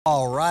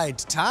All right,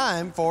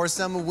 time for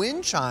some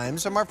wind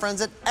chimes from our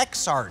friends at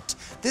Exhart.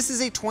 This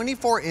is a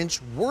 24-inch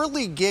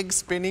Whirligig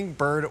spinning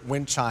bird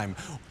wind chime.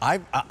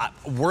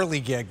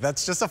 Whirligig,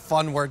 that's just a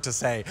fun word to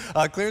say.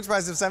 Clearance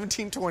price of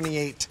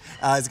 $17.28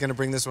 is going to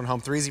bring this one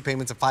home. 3 easy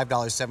payments of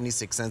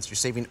 $5.76. You're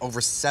saving over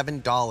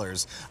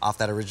 $7 off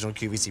that original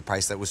QVC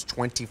price that was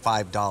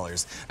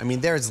 $25. I mean,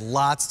 there's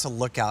lots to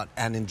look out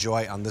and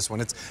enjoy on this one.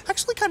 It's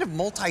actually kind of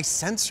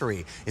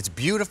multi-sensory. It's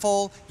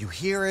beautiful, you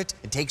hear it,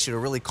 it takes you to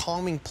a really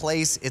calming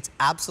place. It's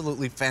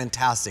absolutely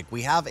fantastic.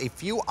 We have a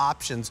few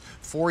options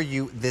for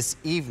you this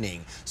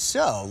evening.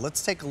 So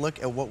let's take a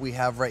look at what we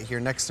have right here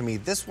next to me.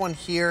 This one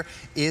here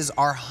is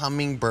our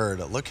hummingbird.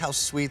 Look how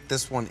sweet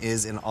this one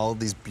is in all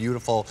of these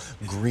beautiful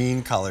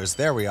green colors.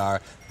 There we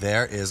are.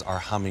 There is our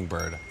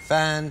hummingbird.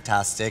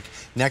 Fantastic.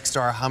 Next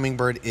to our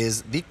hummingbird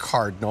is the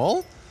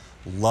cardinal.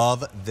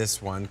 Love this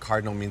one.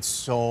 Cardinal means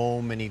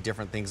so many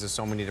different things to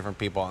so many different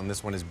people, and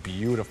this one is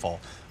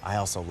beautiful. I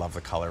also love the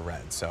color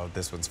red, so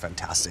this one's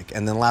fantastic.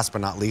 And then last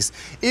but not least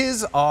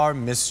is our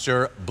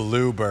Mr.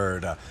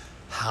 Bluebird.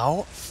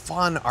 How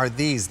fun are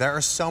these? There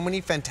are so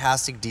many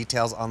fantastic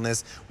details on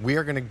this. We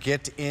are going to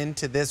get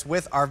into this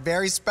with our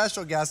very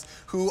special guest,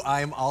 who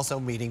I am also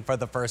meeting for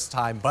the first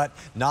time, but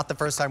not the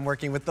first time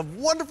working with the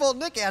wonderful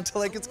Nick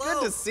Antalik. It's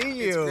good to see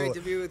you. It's great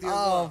to be with you as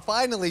well. well.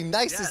 Finally,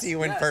 nice to see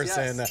you in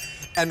person.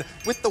 Yes. And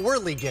with the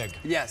Whirligig.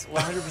 Yes,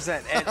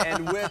 100%.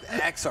 and with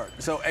Exhart.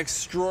 So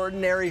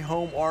extraordinary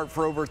home art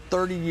for over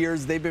 30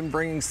 years. They've been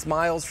bringing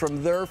smiles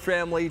from their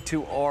family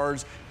to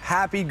ours.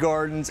 Happy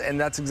gardens,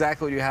 and that's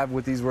exactly what you have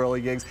with these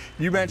Whirligigs.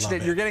 You mentioned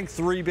it. You're getting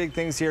 3 big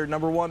things here.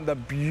 Number one, the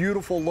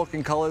beautiful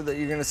looking color that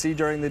you're going to see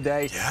during the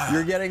day. Yeah.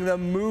 You're getting the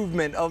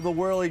movement of the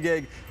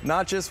Whirligig,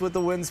 not just with the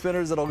wind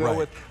spinners. It'll go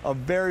with a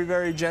very,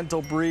 very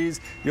gentle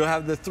breeze. You'll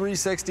have the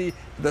 360,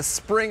 the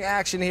spring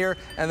action here,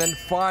 and then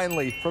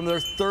finally, from their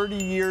 30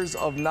 years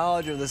of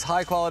knowledge of this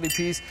high quality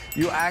piece,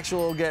 you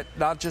actually will get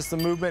not just the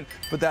movement,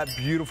 but that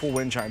beautiful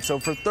wind chime. So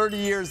for 30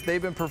 years,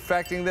 they've been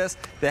perfecting this.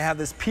 They have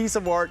this piece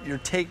of art. You're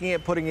taking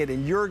it, putting it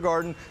in your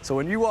garden, so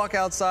when you walk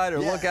outside or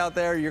look out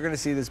there, you're going to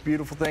see this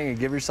beautiful thing and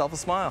give yourself a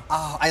smile.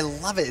 Oh, I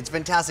love it. It's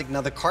fantastic.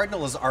 Now, the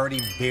cardinal is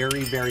already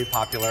very, very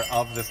popular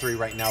of the 3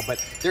 right now,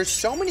 but there's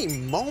so many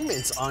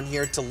moments on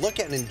here to look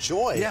at and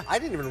enjoy. Yeah. I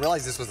didn't even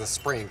realize this was a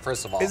spring,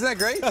 first of all. Isn't that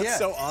great? That's yeah.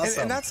 so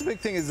awesome. And that's the big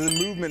thing, is the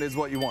movement is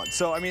what you want.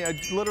 So, I mean,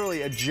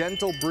 literally a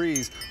gentle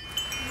breeze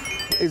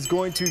is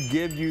going to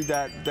give you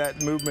that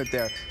movement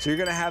there. So you're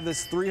going to have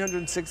this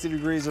 360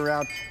 degrees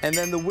around, and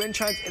then the wind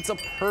chimes, it's a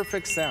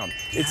perfect sound.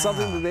 Yeah. It's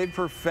something that they've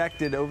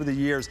perfected over the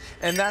years,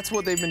 and that's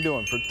what they've been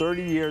doing. For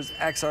 30 years,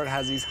 Exhart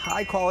has these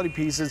high quality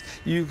pieces.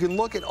 You can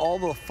look at all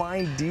the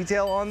fine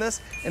detail on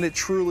this, and it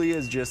truly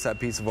is just that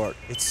piece of art.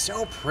 It's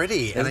so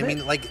pretty. And I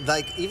mean,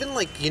 even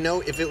you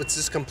know, if it was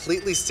just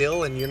completely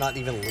still and you're not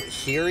even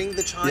hearing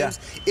the chimes,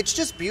 it's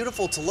just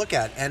beautiful to look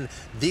at. And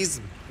these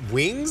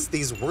wings,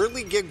 these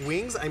Whirligig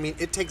wings, I mean,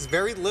 it takes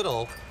very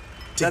little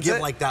to give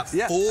like that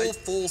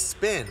full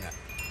spin.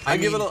 I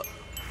give it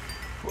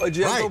a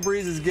gentle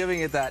breeze is giving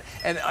it that.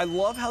 And I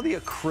love how the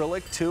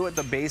acrylic, too, at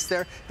the base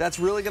there, that's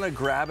really going to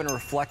grab and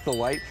reflect the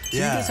light. So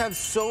you just have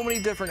so many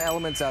different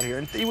elements out here.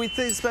 And we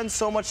spend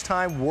so much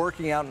time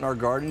working out in our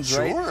gardens,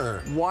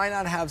 right? Why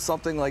not have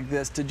something like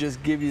this to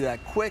just give you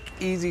that quick,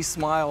 easy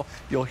smile?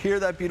 You'll hear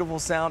that beautiful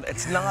sound.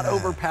 It's not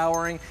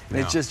overpowering, and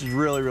it's just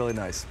really, really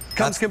nice.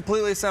 Comes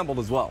completely assembled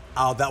as well.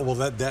 Oh,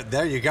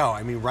 there you go.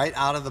 I mean, right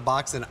out of the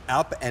box and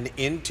up and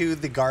into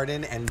the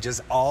garden, and just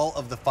all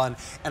of the fun.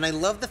 And I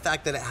love the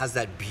fact that it has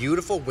that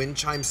beautiful wind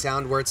chime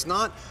sound where it's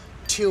not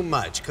too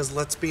much, because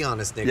let's be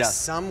honest, Nick,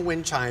 some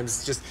wind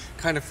chimes just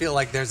kind of feel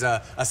like there's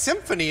a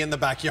symphony in the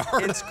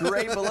backyard. It's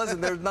great, but listen,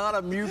 there's not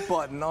a mute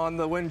button on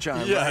the wind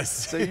chime, right?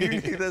 So you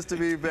need this to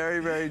be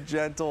very, very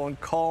gentle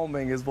and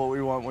calming is what we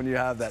want when you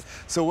have that.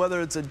 So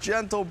whether it's a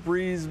gentle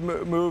breeze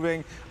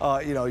moving,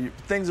 you know,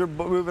 things are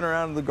moving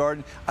around in the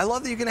garden. I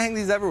love that you can hang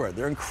these everywhere.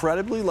 They're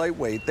incredibly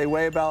lightweight. They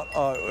weigh about,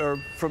 or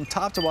from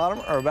top to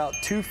bottom, are about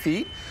 2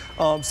 feet.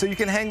 So you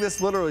can hang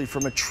this literally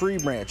from a tree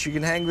branch. You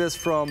can hang this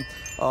from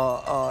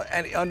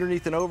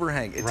underneath an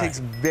overhang. It takes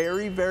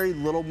very, very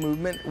little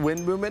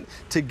wind movement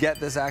to get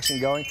this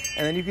action going.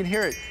 And then you can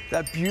hear it,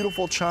 that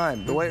beautiful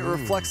chime, the way it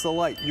reflects the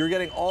light. You're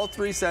getting all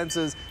 3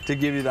 senses to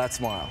give you that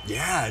smile.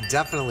 Yeah,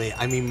 definitely.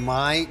 I mean,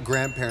 my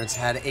grandparents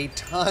had a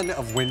ton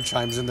of wind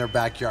chimes in their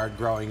backyard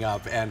growing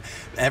up. And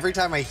every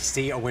time I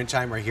see a wind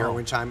chime or hear a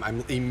wind chime, I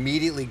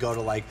immediately go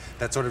to like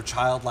that sort of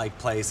childlike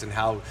place and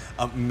how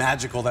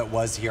magical that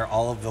was to hear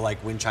all of the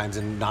wind chimes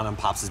in Nana and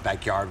Pop's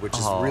backyard, which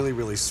is really,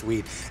 really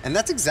sweet. And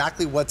that's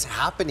exactly what's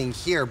happening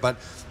here. But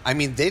I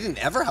mean, they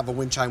didn't ever have a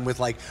wind chime with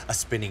like a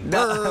spinning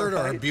bird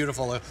or a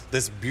beautiful,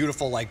 this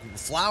beautiful like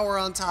flower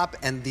on top,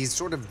 and these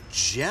sort of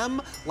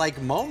gem-like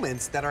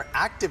moments that are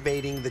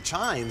activating the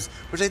chimes,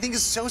 which I think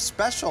is so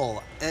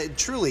special.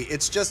 Truly,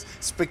 it's just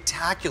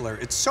spectacular.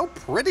 It's so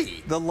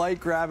pretty. The light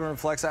grab and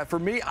reflects that. For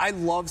me, I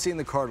love seeing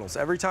the cardinals.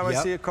 Every time I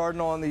see a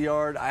cardinal in the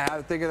yard, I have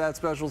to think of that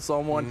special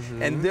someone.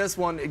 And this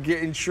one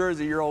ensures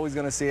that you're you're always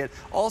going to see it.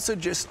 Also,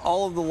 just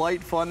all of the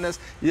light funness.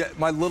 Yeah,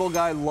 my little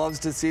guy loves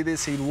to see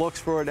this. He looks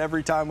for it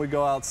every time we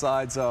go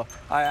outside, so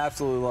I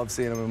absolutely love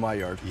seeing them in my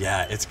yard.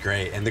 Yeah, it's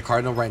great. And the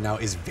cardinal right now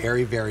is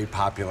very, very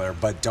popular.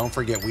 But don't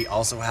forget, we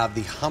also have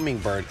the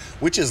hummingbird,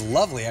 which is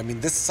lovely. I mean,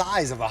 this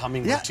size of a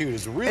hummingbird, too,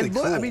 is really and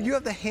look, cool. I mean, you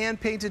have the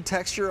hand-painted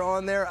texture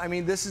on there. I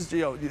mean, this is,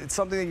 it's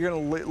something that you're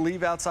going to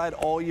leave outside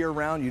all year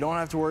round. You don't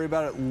have to worry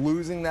about it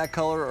losing that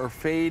color or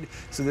fade.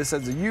 So this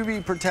has a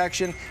UV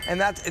protection,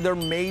 and they're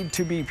made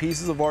to be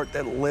pieces of art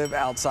that live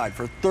outside.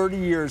 For 30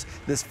 years,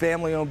 this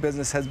family-owned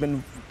business has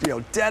been,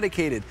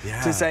 dedicated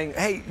to saying,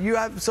 hey, you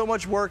have so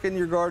much work in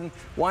your garden.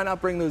 Why not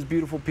bring those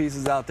beautiful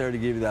pieces out there to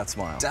give you that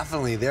smile?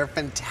 Definitely, they're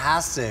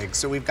fantastic.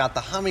 So we've got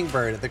the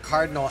hummingbird, the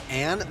cardinal,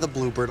 and the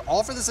bluebird,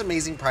 all for this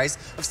amazing price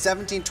of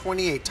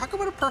 $17.28. Talk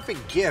about a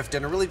perfect gift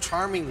and a really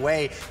charming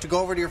way to go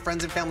over to your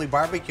friends and family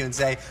barbecue and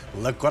say,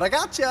 look what I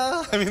got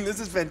ya. I mean, this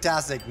is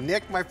fantastic.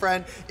 Nick, my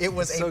friend, it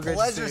was a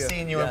pleasure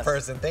seeing you in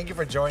person. Thank you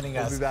for joining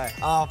us. We'll be back.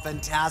 Oh,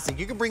 fantastic.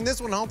 You can bring this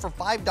one home for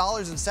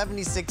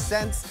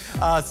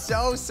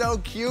 $5.76. So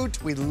cute.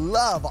 We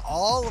love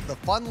all of the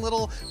fun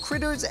little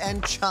critters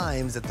and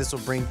chimes that this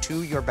will bring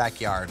to your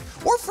backyard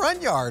or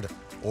front yard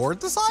or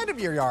the side of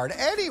your yard,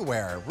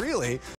 anywhere, really.